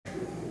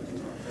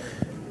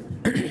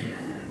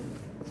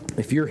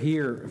If you're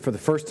here for the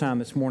first time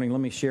this morning,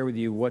 let me share with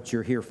you what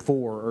you're here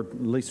for, or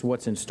at least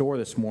what's in store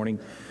this morning.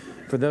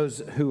 For those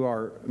who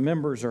are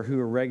members or who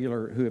are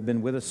regular, who have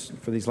been with us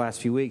for these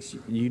last few weeks,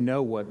 you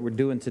know what we're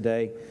doing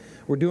today.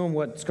 We're doing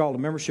what's called a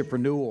membership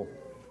renewal.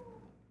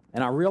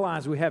 And I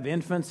realize we have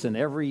infants in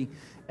every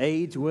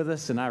age with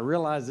us, and I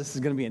realize this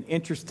is going to be an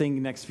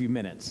interesting next few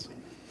minutes.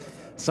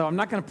 So I'm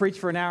not going to preach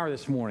for an hour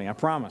this morning, I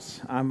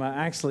promise. I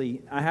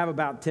have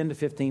about 10 to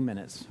 15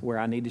 minutes where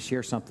I need to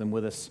share something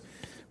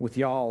with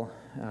y'all.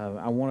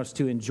 I want us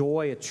to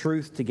enjoy a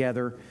truth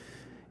together.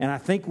 And I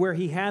think where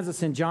he has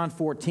us in John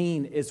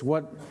 14 is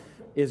what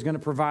is going to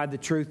provide the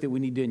truth that we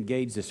need to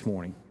engage this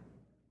morning.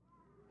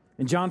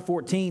 In John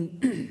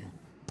 14,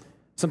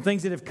 some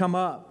things that have come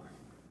up.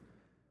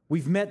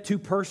 We've met two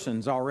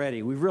persons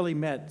already. We've really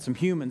met some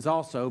humans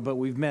also, but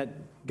we've met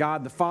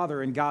God the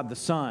Father and God the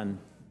Son.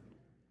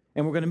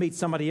 And we're going to meet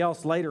somebody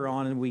else later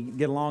on, and we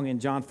get along in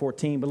John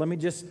 14. But let me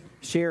just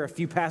share a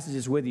few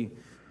passages with you.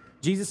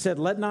 Jesus said,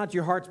 "Let not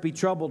your hearts be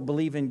troubled.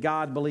 Believe in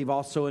God, believe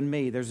also in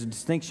me." There's a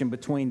distinction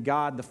between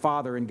God the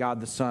Father and God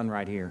the Son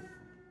right here.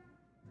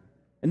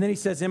 And then he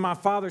says, "In my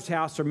Father's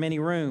house are many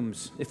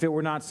rooms. If it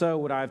were not so,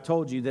 would I have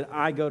told you that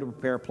I go to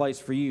prepare a place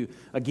for you?"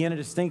 Again, a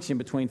distinction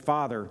between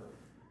Father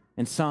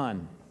and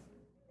Son.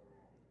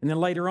 And then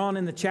later on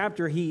in the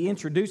chapter, he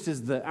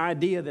introduces the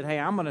idea that, hey,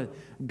 I'm going to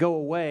go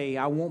away.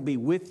 I won't be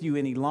with you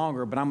any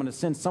longer, but I'm going to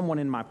send someone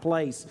in my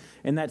place.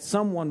 And that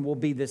someone will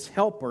be this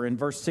helper. In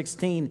verse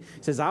 16,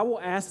 it says, "I will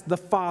ask the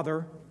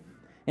Father,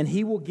 and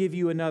he will give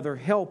you another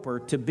helper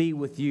to be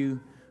with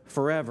you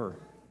forever.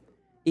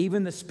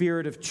 Even the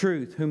Spirit of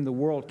truth, whom the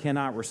world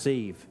cannot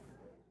receive."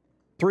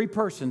 Three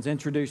persons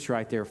introduced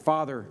right there: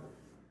 Father,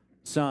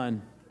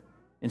 Son,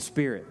 and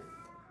Spirit.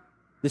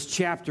 This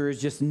chapter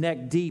is just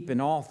neck deep in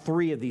all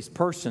three of these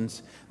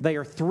persons. They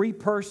are three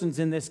persons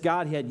in this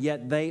Godhead,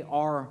 yet they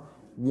are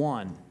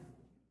one.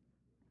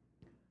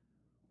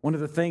 One of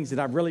the things that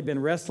I've really been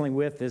wrestling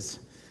with is,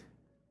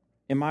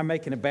 am I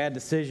making a bad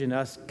decision,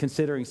 us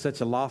considering such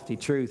a lofty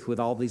truth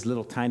with all these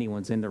little tiny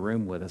ones in the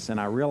room with us? And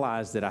I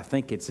realize that I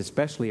think it's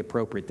especially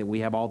appropriate that we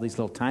have all these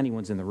little tiny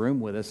ones in the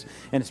room with us,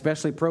 and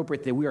especially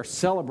appropriate that we are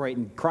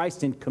celebrating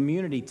Christ in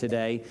community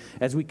today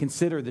as we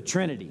consider the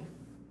Trinity.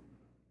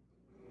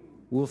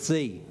 We'll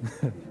see.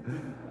 I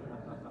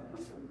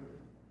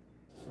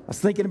was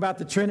thinking about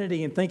the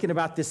Trinity and thinking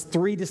about this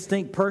three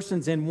distinct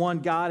persons in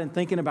one God and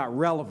thinking about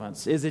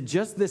relevance. Is it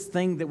just this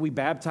thing that we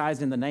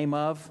baptize in the name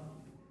of?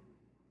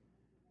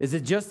 Is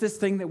it just this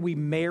thing that we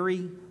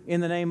marry in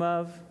the name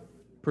of,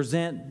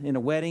 present in a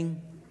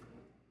wedding?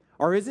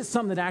 Or is it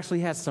something that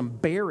actually has some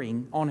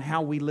bearing on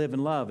how we live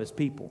and love as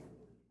people?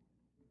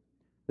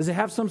 Does it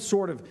have some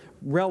sort of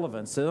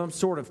relevance, some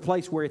sort of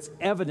place where it's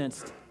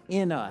evidenced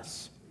in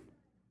us?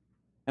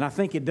 And I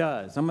think it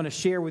does. I'm going to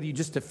share with you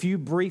just a few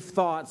brief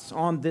thoughts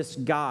on this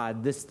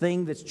God, this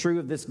thing that's true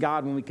of this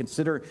God when we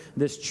consider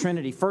this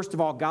Trinity. First of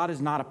all, God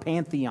is not a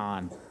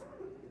pantheon.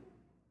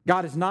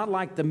 God is not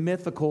like the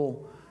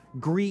mythical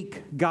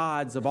Greek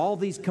gods of all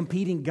these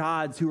competing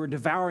gods who are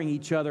devouring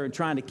each other and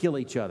trying to kill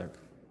each other.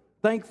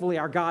 Thankfully,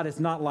 our God is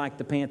not like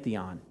the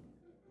pantheon.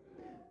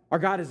 Our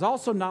God is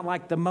also not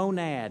like the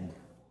monad.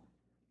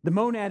 The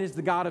monad is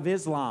the God of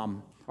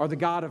Islam, or the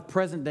God of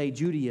present-day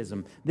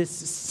Judaism, this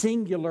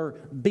singular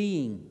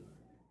being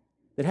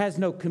that has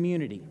no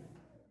community.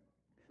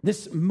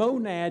 This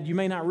monad, you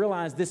may not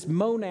realize, this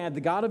monad, the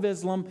God of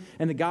Islam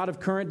and the God of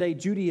current-day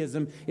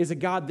Judaism, is a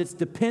God that's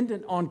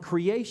dependent on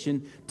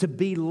creation to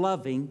be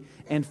loving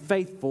and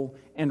faithful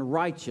and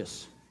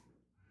righteous.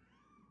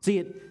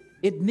 See,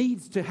 it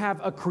needs to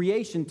have a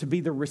creation to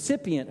be the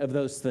recipient of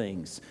those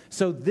things.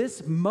 So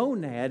this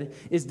monad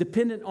is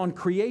dependent on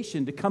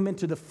creation to come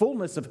into the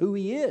fullness of who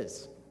he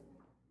is.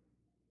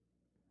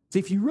 See,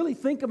 if you really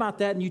think about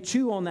that and you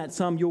chew on that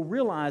some, you'll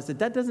realize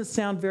that doesn't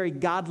sound very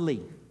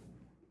godly.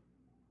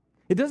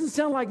 It doesn't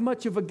sound like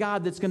much of a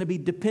God that's going to be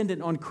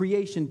dependent on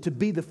creation to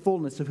be the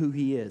fullness of who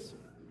he is.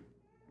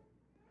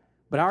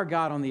 But our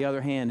God, on the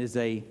other hand, is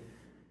a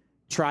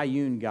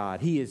triune God.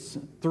 He is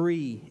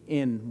three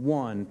in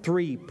one,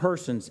 three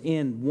persons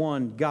in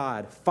one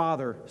God,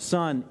 Father,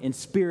 Son, and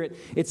Spirit.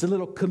 It's a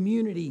little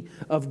community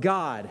of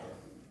God.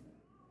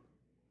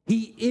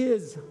 He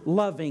is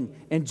loving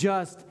and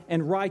just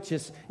and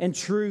righteous and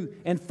true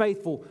and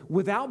faithful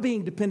without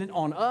being dependent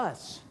on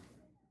us.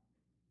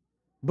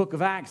 The book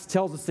of Acts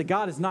tells us that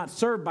God is not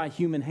served by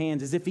human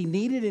hands as if he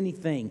needed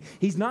anything.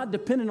 He's not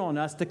dependent on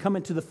us to come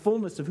into the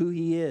fullness of who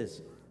he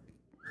is.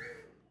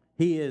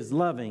 He is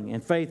loving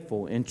and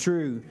faithful and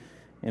true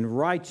and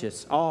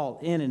righteous, all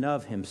in and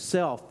of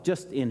himself,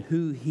 just in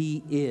who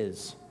he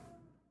is.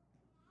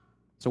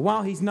 So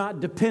while he's not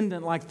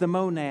dependent like the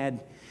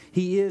monad,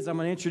 he is, I'm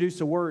going to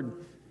introduce a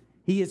word,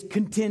 he is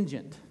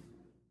contingent.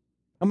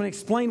 I'm going to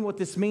explain what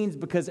this means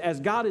because as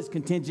God is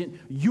contingent,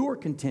 you're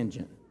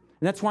contingent.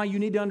 And that's why you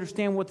need to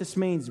understand what this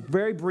means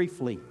very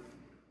briefly.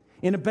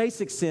 In a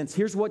basic sense,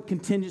 here's what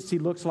contingency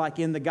looks like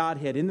in the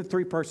Godhead, in the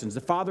three persons, the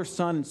Father,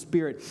 Son, and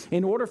Spirit.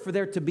 In order for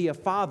there to be a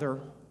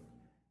Father,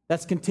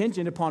 That's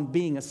contingent upon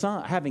being a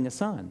son, having a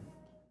son.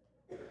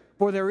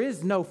 For there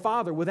is no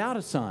father without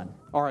a son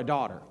or a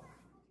daughter.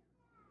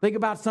 Think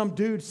about some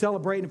dude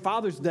celebrating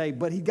Father's Day,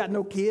 but he's got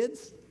no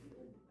kids.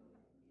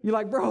 You're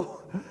like,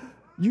 bro,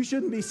 you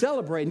shouldn't be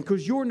celebrating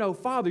because you're no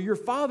father. Your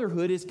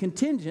fatherhood is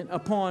contingent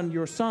upon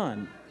your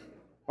son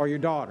or your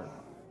daughter.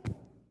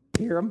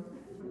 Hear them?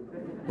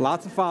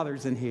 Lots of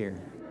fathers in here.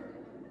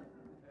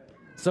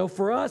 So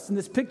for us, in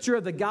this picture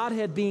of the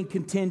Godhead being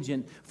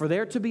contingent, for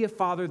there to be a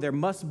father, there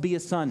must be a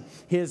son.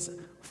 His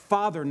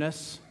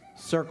fatherness,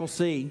 circle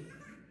C,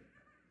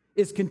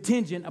 is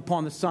contingent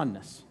upon the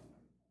sonness.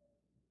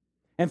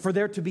 And for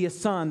there to be a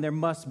son, there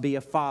must be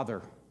a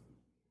father.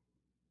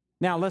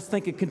 Now, let's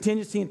think of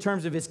contingency in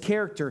terms of his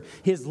character.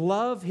 His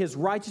love, his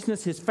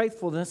righteousness, his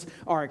faithfulness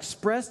are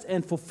expressed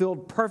and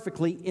fulfilled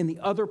perfectly in the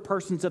other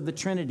persons of the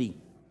Trinity.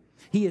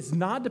 He is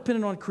not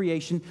dependent on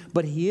creation,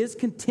 but he is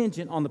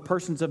contingent on the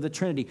persons of the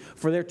Trinity.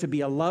 For there to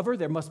be a lover,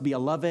 there must be a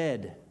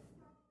loved.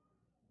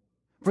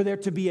 For there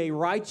to be a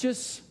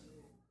righteous,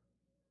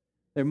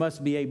 there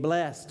must be a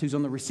blessed who's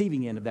on the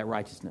receiving end of that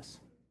righteousness.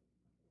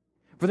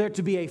 For there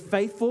to be a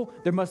faithful,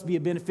 there must be a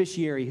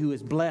beneficiary who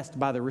is blessed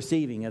by the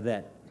receiving of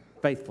that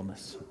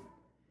faithfulness.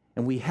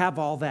 And we have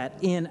all that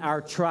in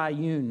our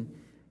triune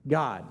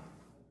God.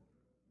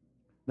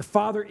 The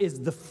Father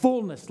is the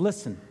fullness,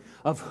 listen,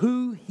 of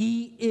who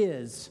He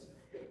is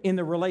in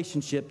the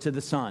relationship to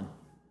the Son.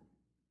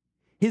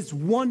 His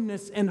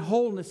oneness and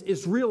wholeness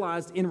is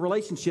realized in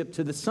relationship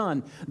to the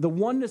Son. The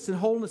oneness and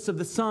wholeness of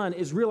the Son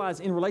is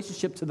realized in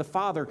relationship to the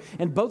Father,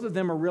 and both of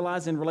them are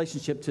realized in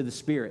relationship to the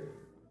Spirit.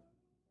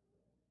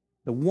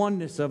 The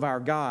oneness of our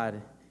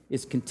God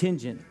is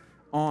contingent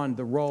on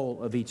the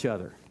role of each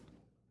other.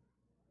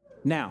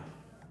 Now,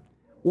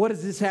 what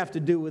does this have to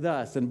do with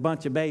us and a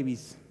bunch of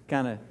babies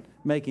kind of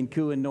making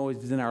cooing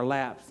noises in our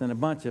laps and a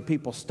bunch of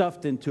people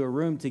stuffed into a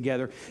room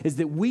together? Is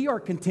that we are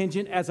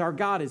contingent as our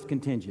God is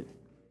contingent.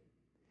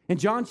 In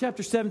John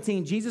chapter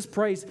 17, Jesus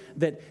prays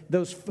that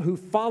those who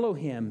follow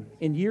Him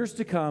in years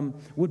to come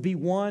would be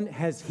one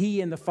as He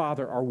and the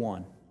Father are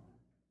one.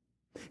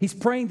 He's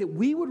praying that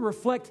we would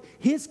reflect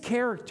His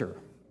character.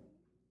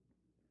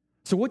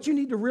 So what you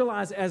need to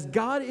realize, as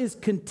God is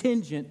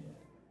contingent,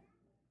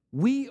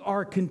 we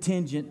are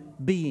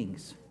contingent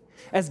beings.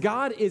 As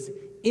God is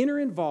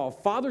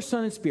inter-involved, Father,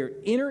 Son, and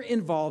Spirit,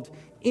 inter-involved,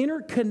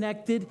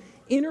 interconnected,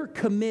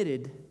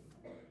 intercommitted,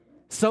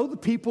 so the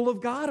people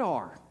of God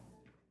are.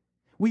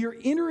 We are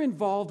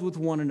inter-involved with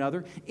one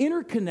another,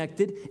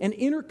 interconnected, and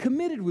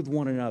intercommitted with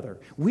one another.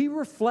 We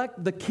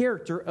reflect the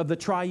character of the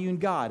triune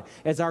God.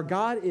 As our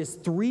God is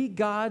three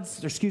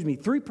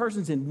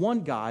persons in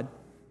one God,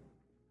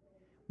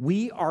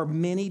 we are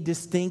many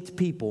distinct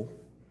people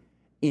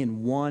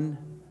in one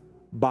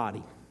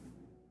body.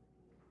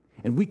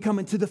 And we come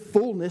into the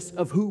fullness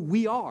of who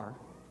we are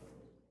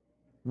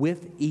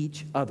with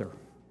each other.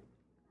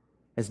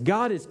 As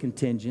God is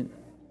contingent,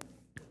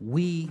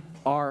 we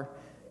are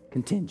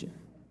contingent.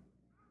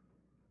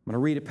 I'm going to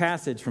read a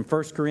passage from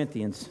 1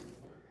 Corinthians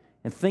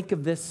and think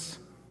of this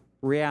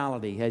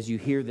reality as you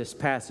hear this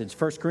passage.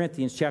 1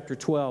 Corinthians chapter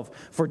 12.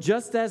 For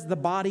just as the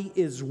body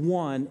is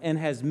one and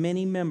has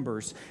many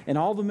members, and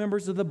all the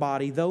members of the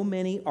body, though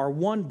many, are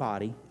one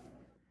body,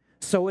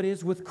 so it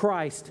is with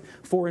Christ.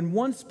 For in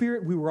one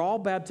Spirit we were all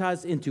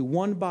baptized into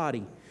one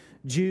body.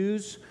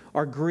 Jews,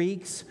 or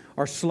Greeks,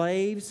 or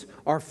slaves,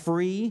 or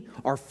free,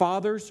 or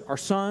fathers, or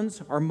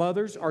sons, or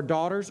mothers, or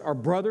daughters, or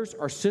brothers,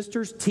 or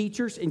sisters,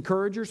 teachers,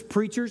 encouragers,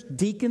 preachers,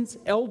 deacons,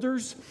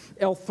 elders,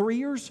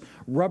 L3ers,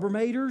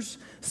 rubbermaiders,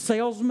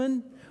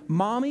 salesmen,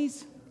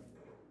 mommies,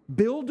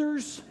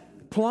 builders,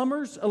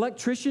 plumbers,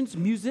 electricians,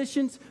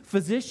 musicians,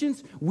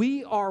 physicians.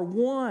 We are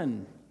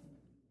one.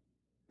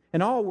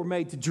 And all were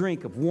made to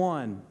drink of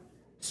one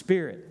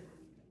Spirit.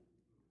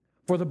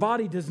 For the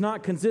body does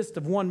not consist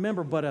of one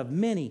member, but of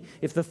many.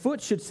 If the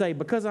foot should say,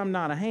 because I'm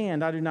not a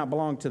hand, I do not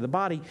belong to the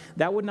body,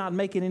 that would not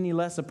make it any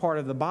less a part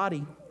of the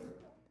body.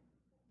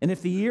 And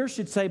if the ear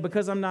should say,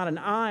 because I'm not an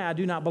eye, I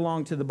do not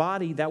belong to the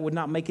body, that would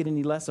not make it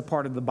any less a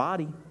part of the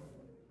body.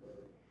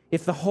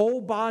 If the whole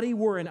body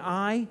were an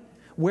eye,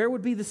 where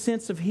would be the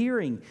sense of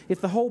hearing?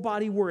 If the whole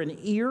body were an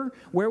ear,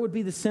 where would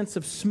be the sense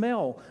of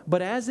smell?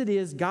 But as it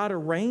is, God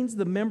arranged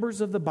the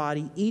members of the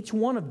body, each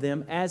one of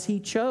them, as He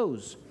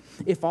chose.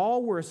 If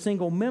all were a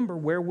single member,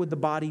 where would the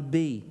body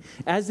be?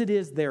 As it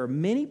is, there are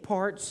many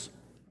parts,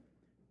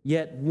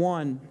 yet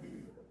one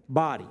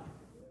body.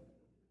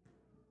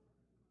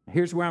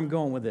 Here's where I'm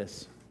going with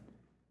this.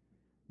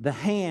 The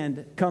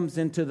hand comes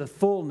into the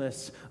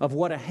fullness of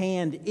what a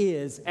hand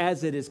is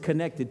as it is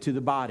connected to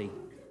the body.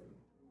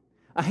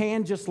 A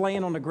hand just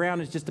laying on the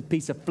ground is just a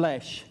piece of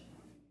flesh.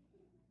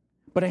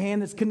 But a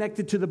hand that's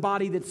connected to the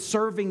body, that's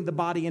serving the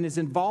body and is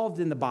involved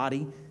in the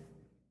body,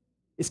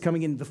 is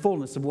coming into the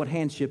fullness of what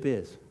handship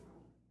is.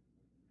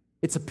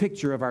 It's a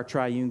picture of our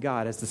triune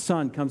God as the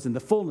Son comes in the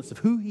fullness of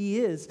who He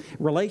is,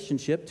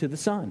 relationship to the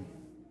Son.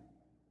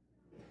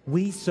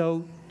 We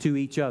so to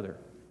each other.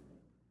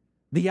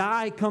 The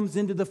eye comes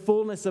into the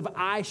fullness of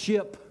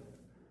eyeship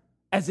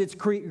as it's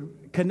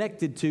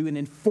connected to and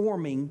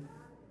informing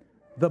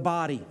the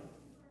body.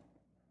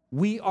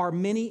 We are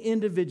many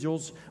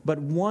individuals, but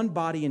one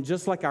body, and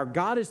just like our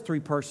God is three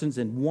persons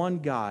and one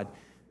God,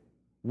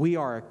 we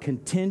are a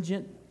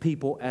contingent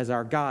people as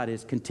our God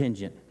is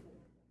contingent.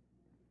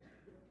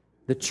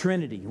 The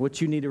Trinity,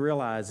 what you need to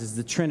realize is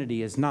the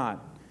Trinity is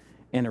not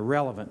an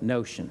irrelevant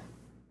notion.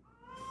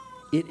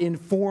 It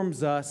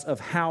informs us of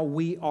how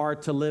we are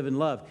to live and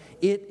love.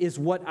 It is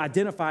what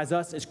identifies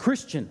us as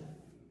Christian.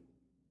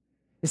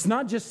 It's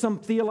not just some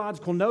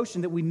theological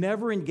notion that we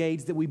never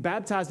engage, that we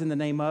baptize in the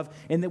name of,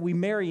 and that we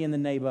marry in the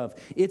name of.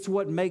 It's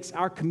what makes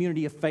our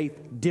community of faith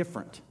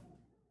different.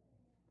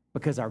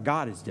 Because our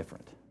God is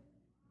different.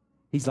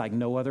 He's like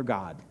no other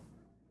God.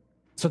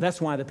 So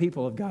that's why the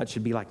people of God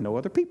should be like no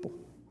other people.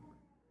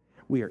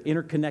 We are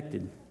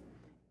interconnected,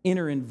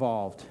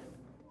 inter-involved,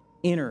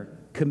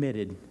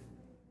 inter-committed.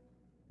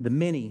 The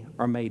many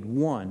are made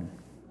one.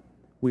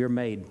 We are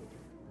made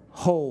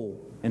whole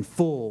and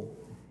full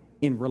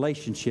in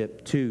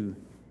relationship to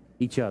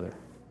each other.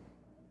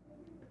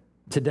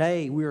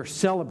 Today, we are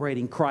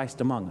celebrating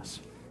Christ among us.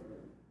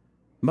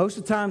 Most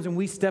of the times when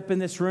we step in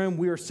this room,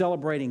 we are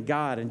celebrating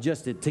God and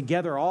just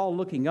together, all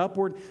looking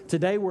upward.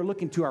 Today, we're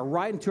looking to our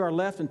right and to our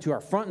left and to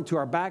our front and to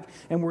our back,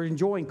 and we're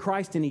enjoying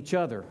Christ in each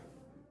other.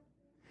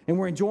 And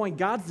we're enjoying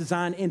God's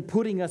design in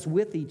putting us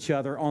with each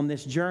other on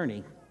this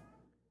journey.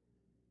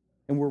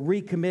 And we're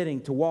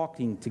recommitting to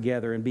walking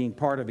together and being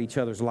part of each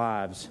other's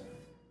lives.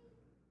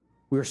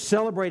 We're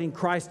celebrating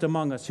Christ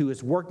among us, who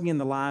is working in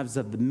the lives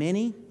of the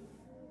many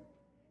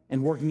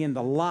and working in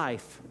the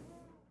life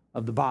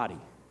of the body.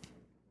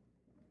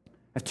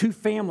 I have two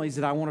families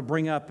that I want to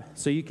bring up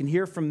so you can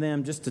hear from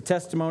them just a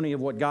testimony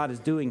of what God is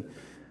doing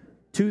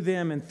to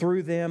them and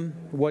through them,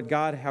 how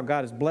God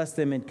has blessed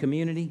them in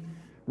community.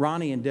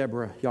 Ronnie and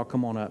Deborah, y'all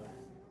come on up.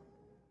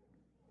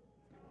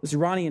 This is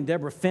Ronnie and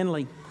Deborah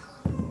Finley.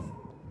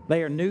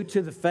 They are new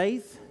to the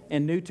faith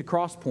and new to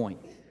Crosspoint.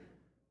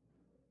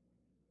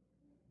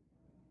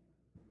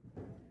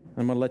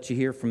 I'm going to let you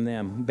hear from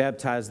them. We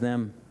baptized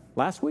them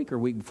last week or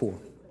week before?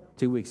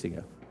 2 weeks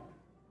ago.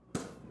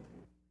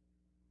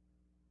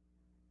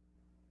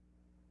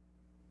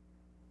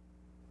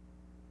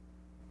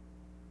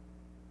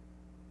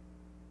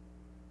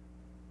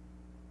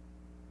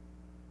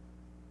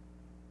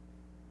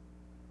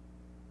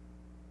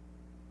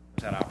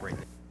 That operate.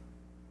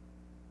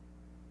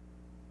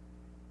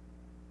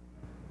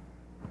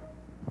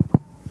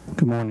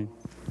 Good morning.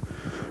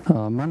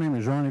 My name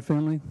is Ronnie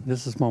Finley.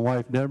 This is my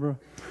wife, Deborah.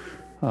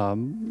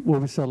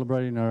 We'll be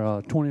celebrating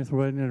our 20th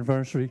wedding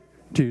anniversary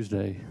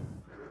Tuesday.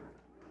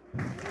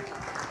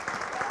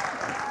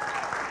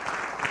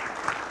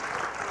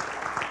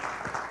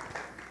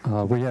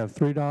 We have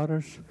 3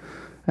 daughters.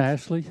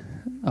 Ashley,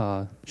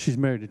 she's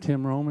married to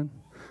Tim Roman.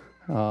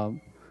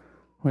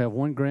 We have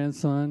 1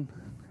 grandson.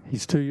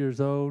 He's 2 years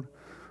old.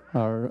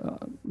 Our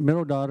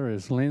middle daughter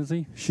is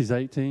Lindsay. She's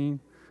 18.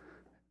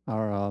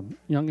 Our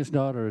youngest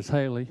daughter is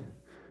Haley,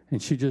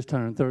 and she just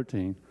turned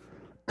 13.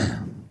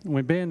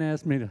 When Ben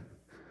asked me to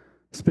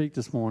speak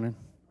this morning,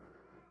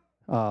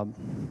 I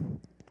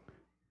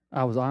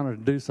was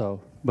honored to do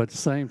so, but at the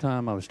same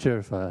time, I was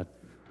terrified.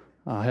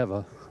 I have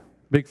a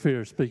big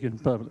fear of speaking in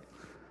public.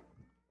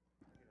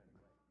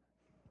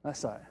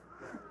 That's all right.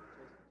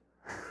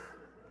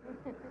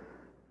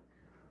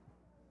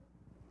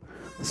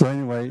 So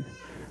anyway,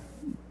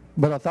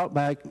 but I thought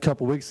back a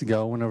couple weeks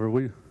ago whenever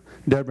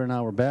Deborah and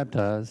I were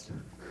baptized,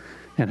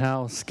 and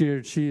how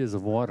scared she is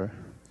of water.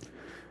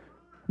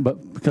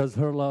 But because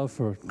of her love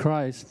for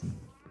Christ,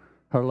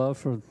 her love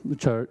for the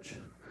church,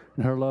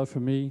 and her love for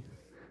me,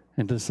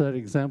 and to set an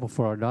example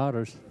for our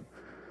daughters,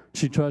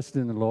 she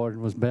trusted in the Lord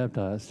and was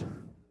baptized.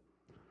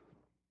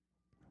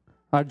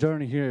 Our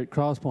journey here at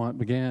Crosspoint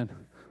began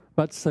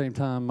about the same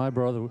time my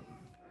brother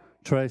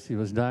Tracy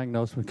was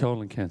diagnosed with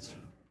colon cancer.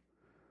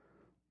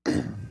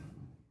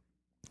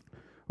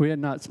 We had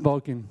not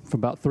spoken for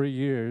about 3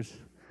 years,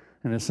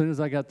 and as soon as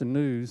I got the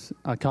news,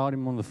 I called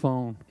him on the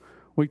phone.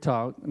 We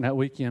talked, and that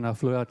weekend I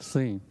flew out to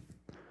see him.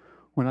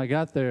 When I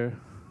got there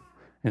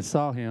and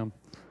saw him,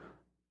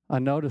 I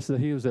noticed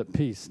that he was at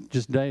peace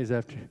just days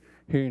after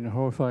hearing the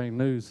horrifying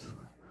news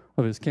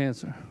of his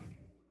cancer.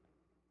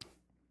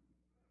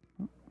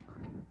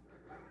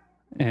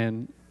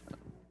 And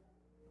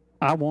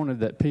I wanted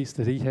that peace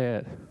that he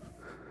had.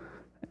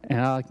 And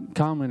I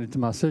commented to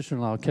my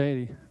sister-in-law,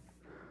 Katie,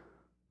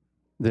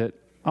 that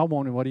I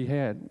wanted what he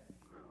had.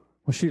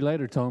 Well, she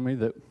later told me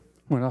that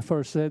when I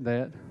first said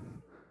that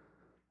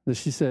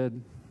she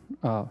said,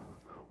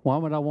 why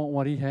would I want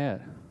what he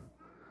had?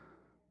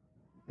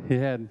 He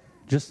had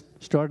just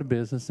started a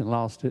business and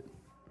lost it.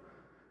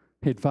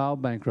 He'd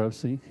filed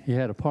bankruptcy. He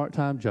had a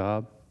part-time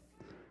job.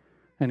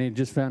 And he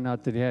just found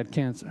out that he had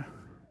cancer.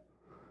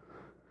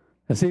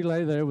 As he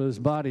lay there with his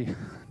body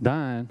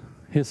dying,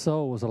 his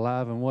soul was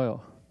alive and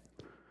well.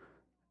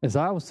 As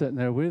I was sitting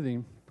there with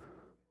him,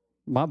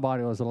 my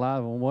body was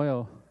alive and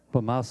well,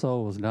 but my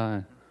soul was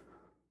dying.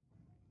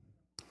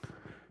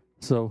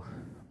 So,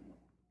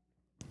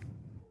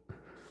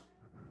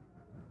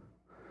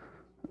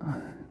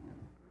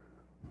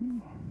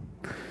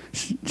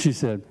 she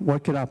said,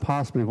 what could I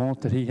possibly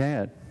want that he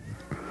had?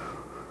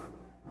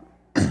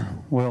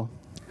 Well,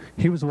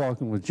 he was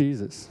walking with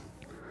Jesus,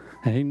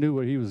 and he knew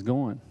where he was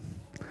going,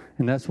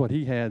 and that's what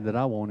he had that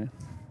I wanted.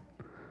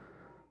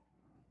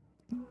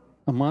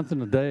 A month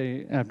and a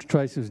day after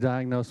Tracy was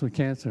diagnosed with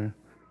cancer,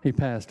 he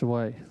passed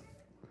away.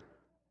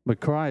 But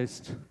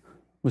Christ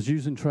was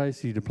using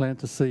Tracy to plant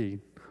the seed,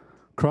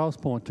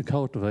 Crosspoint to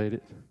cultivate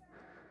it,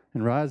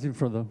 and rising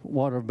from the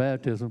water of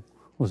baptism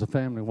was a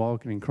family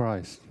walking in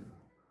Christ.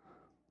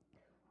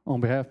 On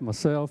behalf of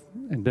myself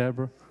and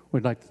Deborah,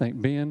 we'd like to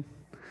thank Ben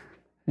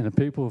and the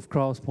people of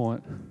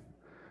Crosspoint,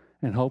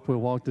 and hope we'll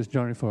walk this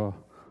journey for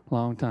a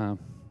long time.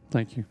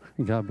 Thank you,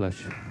 and God bless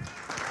you.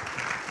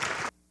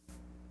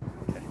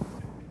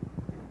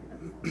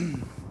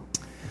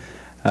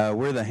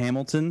 We're the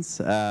Hamiltons.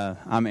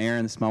 I'm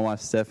Aaron. This is my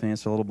wife, Stephanie.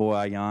 It's our little boy,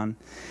 Ayan.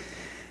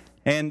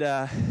 And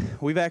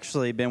we've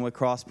actually been with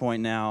Crosspoint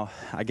now,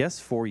 I guess,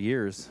 4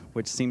 years,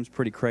 which seems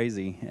pretty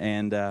crazy.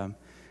 And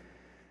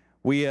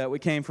we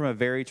came from a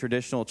very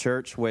traditional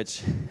church,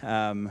 which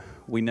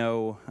we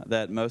know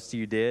that most of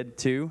you did,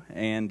 too.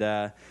 And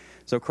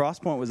so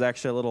Crosspoint was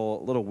actually a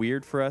little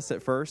weird for us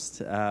at first.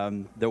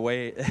 The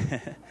way...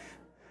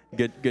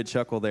 good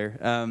chuckle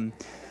there.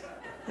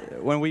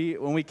 When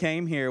we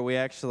came here, we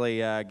actually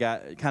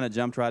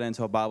jumped right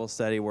into a Bible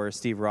study where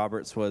Steve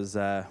Roberts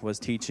was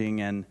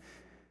teaching, and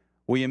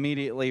we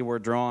immediately were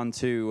drawn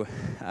to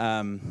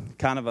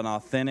kind of an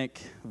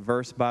authentic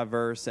verse by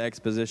verse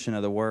exposition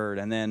of the Word,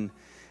 and then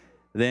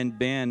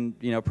Ben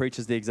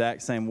preaches the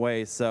exact same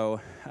way.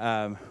 So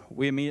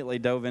we immediately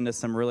dove into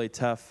some really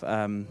tough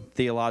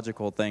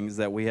theological things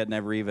that we had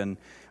never even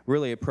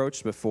really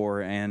approached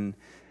before, and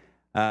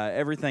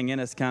everything in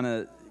us kind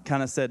of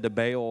said to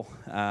bail,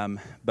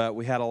 but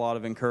we had a lot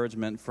of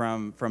encouragement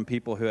from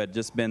people who had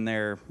just been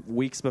there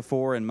weeks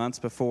before and months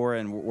before,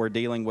 and were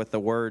dealing with the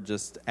Word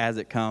just as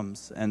it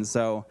comes. And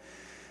so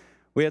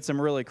we had some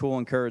really cool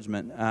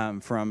encouragement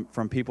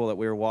from people that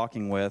we were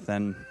walking with,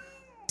 and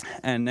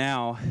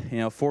now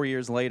 4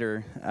 years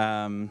later,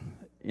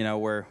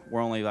 we're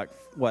only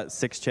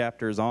 6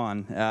 chapters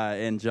on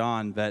in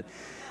John, but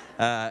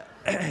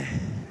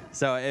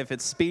so if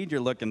it's speed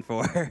you're looking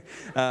for.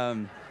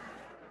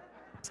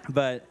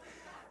 But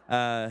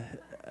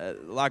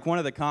one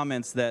of the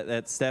comments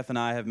that Steph and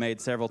I have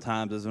made several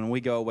times is when we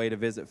go away to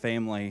visit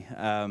family,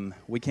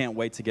 we can't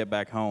wait to get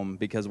back home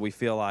because we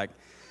feel like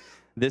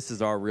this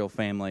is our real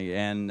family.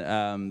 And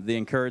the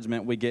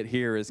encouragement we get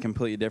here is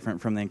completely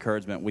different from the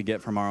encouragement we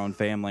get from our own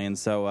family. And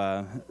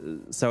so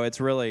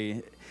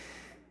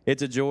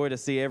it's a joy to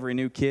see every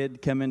new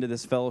kid come into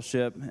this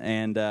fellowship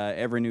and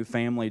every new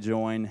family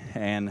join.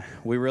 And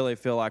we really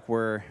feel like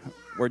we're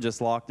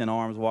just locked in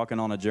arms, walking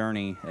on a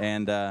journey.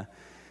 And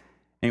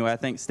anyway, I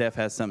think Steph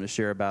has something to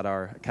share about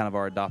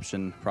our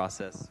adoption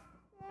process.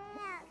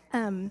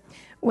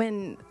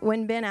 When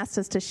Ben asked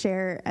us to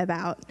share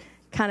about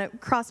kind of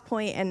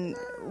Crosspoint and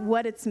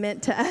what it's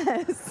meant to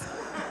us,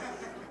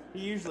 He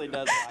usually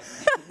does.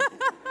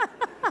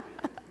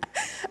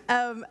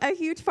 A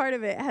huge part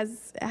of it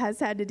has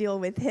had to deal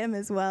with him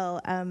as well.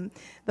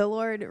 The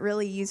Lord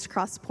really used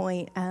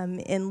Crosspoint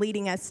in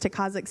leading us to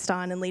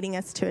Kazakhstan and leading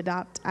us to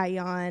adopt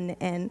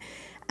Ayan,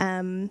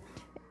 and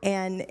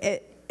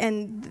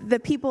the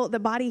people, the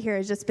body here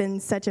has just been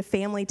such a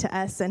family to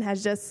us, and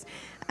has just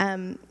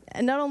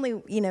not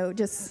only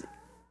just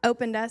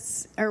opened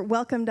us or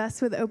welcomed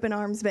us with open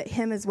arms, but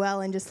him as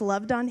well, and just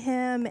loved on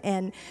him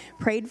and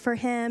prayed for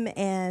him,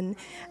 and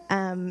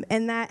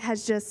that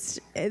has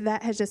just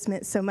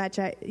meant so much.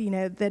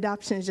 The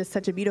adoption is just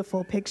such a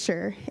beautiful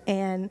picture,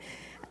 and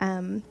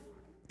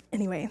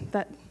anyway,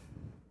 that's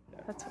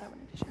what I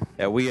wanted to share.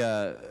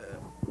 Yeah,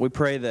 we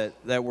pray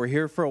that we're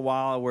here for a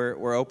while.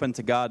 We're open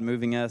to God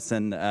moving us,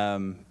 and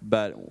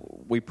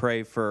but we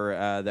pray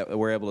for that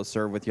we're able to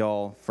serve with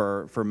y'all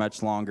for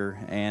much longer,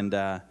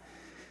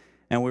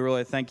 and we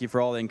really thank you for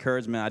all the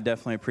encouragement. I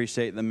definitely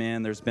appreciate the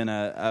men. There's been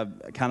a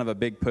kind of a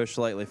big push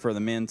lately for the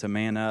men to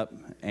man up,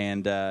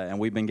 and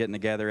we've been getting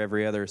together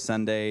every other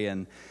Sunday,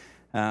 and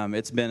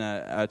it's been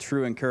a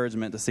true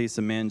encouragement to see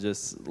some men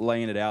just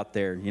laying it out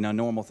there,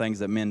 normal things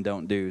that men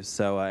don't do.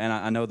 So, and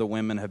I know the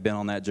women have been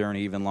on that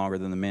journey even longer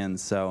than the men.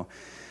 So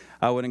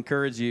I would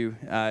encourage you,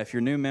 if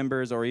you're new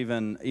members or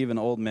even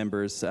old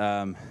members,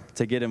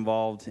 to get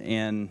involved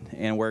in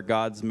where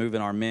God's moving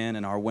our men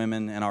and our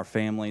women and our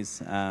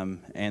families,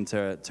 and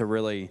to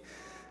really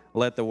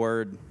let the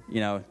Word,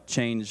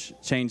 change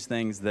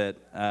things that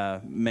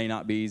may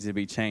not be easy to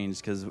be changed,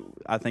 because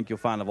I think you'll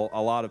find a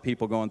lot of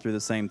people going through the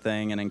same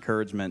thing, and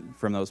encouragement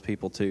from those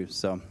people too.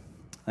 So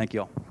thank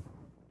you all.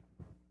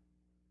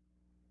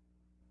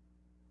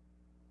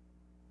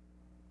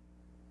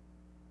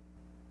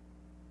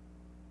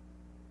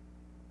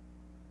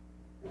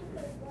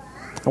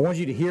 I want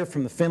you to hear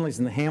from the Finleys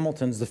and the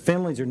Hamiltons. The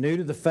Finleys are new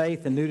to the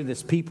faith and new to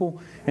this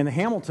people, and the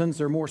Hamiltons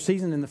are more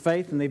seasoned in the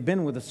faith, and they've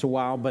been with us a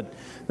while, but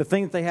the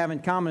thing that they have in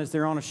common is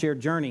they're on a shared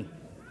journey.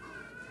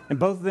 And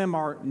both of them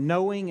are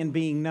knowing and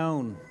being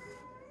known.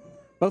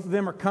 Both of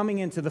them are coming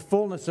into the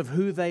fullness of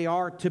who they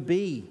are to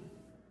be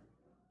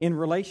in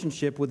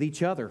relationship with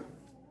each other,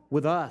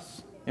 with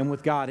us, and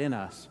with God in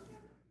us.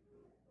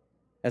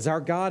 As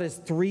our God is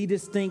three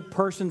distinct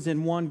persons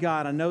in one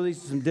God. I know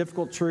these are some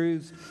difficult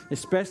truths,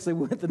 especially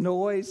with the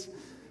noise.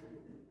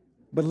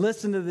 But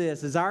listen to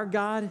this. As our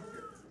God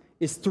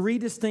is three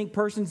distinct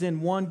persons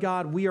in one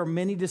God, we are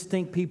many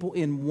distinct people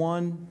in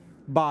one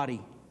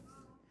body.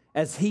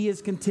 As He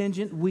is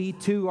contingent, we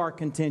too are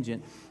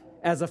contingent.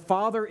 As a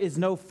father is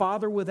no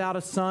father without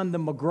a son, the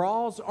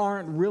McGraws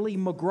aren't really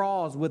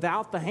McGraws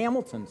without the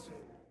Hamiltons,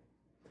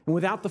 and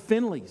without the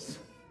Finleys,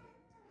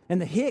 and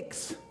the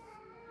Hicks,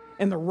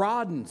 and the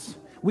Roddens.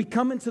 We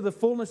come into the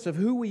fullness of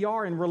who we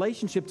are in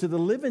relationship to the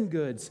Living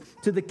Goods,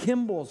 to the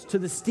Kimballs, to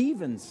the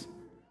Stevens.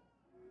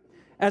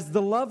 As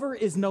the lover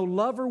is no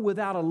lover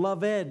without a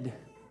loved,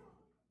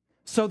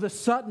 so the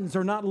Suttons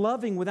are not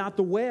loving without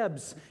the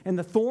Webbs and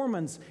the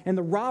Thormans and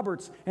the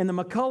Roberts and the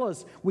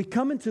McCulloughs. We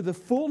come into the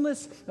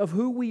fullness of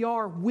who we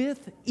are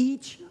with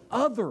each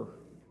other.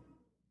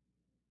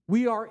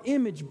 We are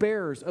image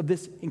bearers of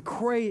this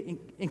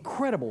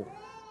incredible,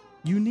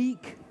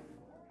 unique,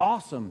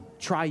 awesome,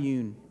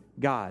 triune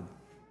God.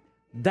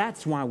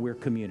 That's why we're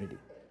community.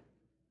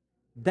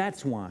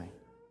 That's why,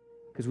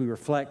 because we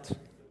reflect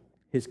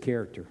His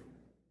character.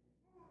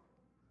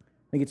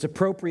 I think it's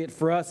appropriate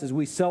for us as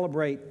we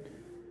celebrate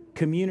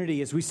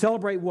community, as we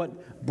celebrate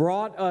what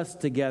brought us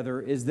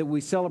together, is that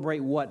we celebrate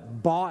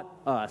what bought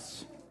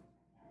us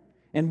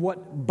and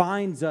what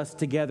binds us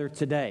together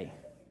today.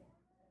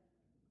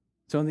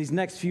 So in these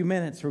next few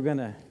minutes, we're going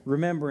to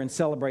remember and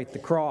celebrate the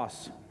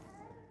cross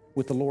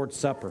with the Lord's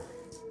Supper.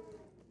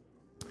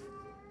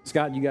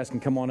 Scott, you guys can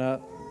come on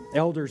up.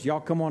 Elders, y'all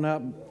come on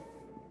up.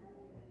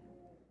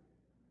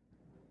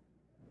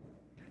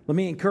 Let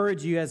me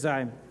encourage you as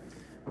I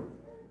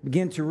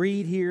begin to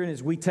read here and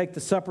as we take the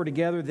supper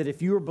together, that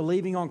if you are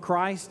believing on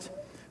Christ,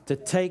 to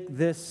take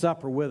this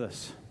supper with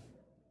us.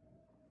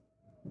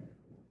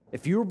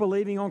 If you are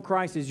believing on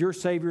Christ as your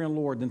Savior and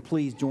Lord, then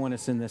please join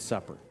us in this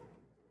supper.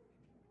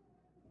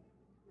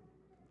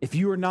 If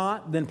you are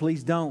not, then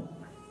please don't.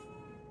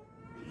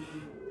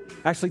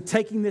 Actually,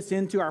 taking this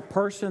into our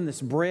person,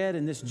 this bread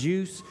and this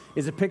juice,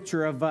 is a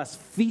picture of us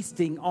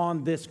feasting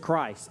on this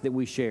Christ that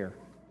we share.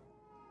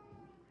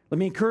 Let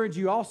me encourage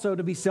you also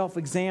to be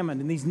self-examined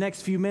in these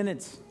next few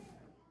minutes.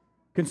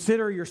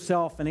 Consider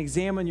yourself and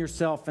examine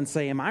yourself and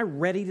say, am I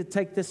ready to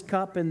take this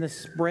cup and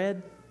this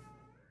bread?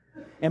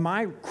 Am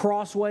I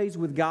crossways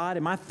with God?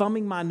 Am I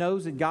thumbing my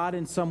nose at God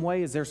in some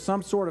way? Is there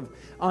some sort of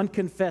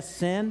unconfessed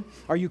sin?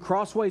 Are you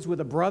crossways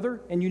with a brother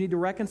and you need to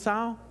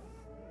reconcile?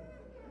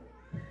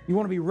 You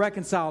want to be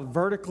reconciled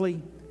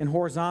vertically and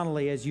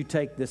horizontally as you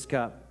take this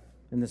cup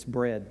and this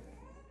bread.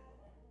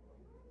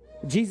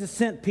 Jesus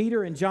sent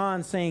Peter and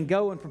John saying,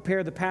 go and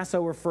prepare the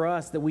Passover for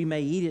us that we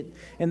may eat it.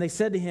 And they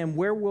said to him,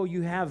 where will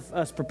you have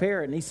us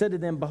prepare it? And he said to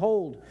them,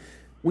 behold,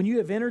 when you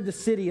have entered the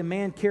city, a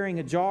man carrying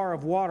a jar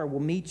of water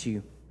will meet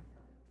you.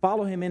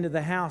 Follow him into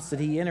the house that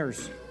he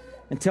enters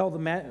and tell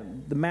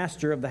the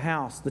master of the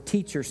house, the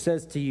teacher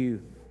says to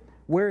you,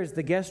 where is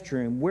the guest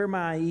room? Where may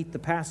I eat the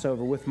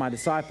Passover with my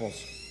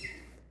disciples?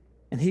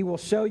 And he will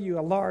show you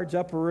a large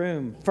upper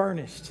room,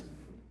 furnished.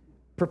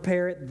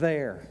 Prepare it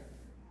there.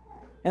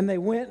 And they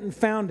went and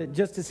found it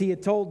just as he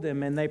had told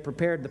them, and they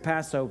prepared the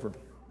Passover.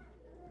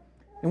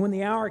 And when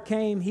the hour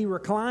came, he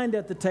reclined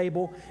at the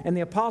table, and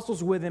the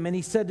apostles with him, and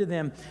he said to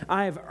them,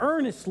 I have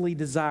earnestly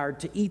desired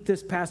to eat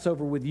this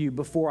Passover with you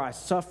before I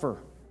suffer.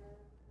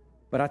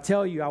 But I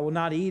tell you, I will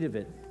not eat of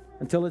it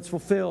until it's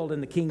fulfilled in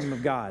the kingdom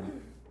of God.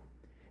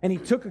 And he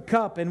took a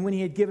cup, and when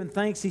he had given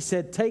thanks, he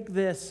said, take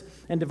this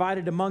and divide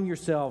it among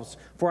yourselves.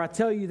 For I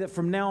tell you that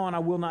from now on I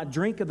will not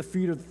drink of the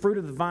fruit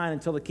of the vine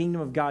until the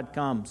kingdom of God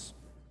comes.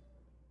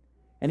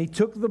 And he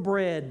took the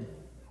bread,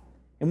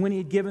 and when he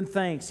had given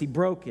thanks, he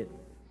broke it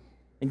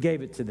and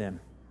gave it to them.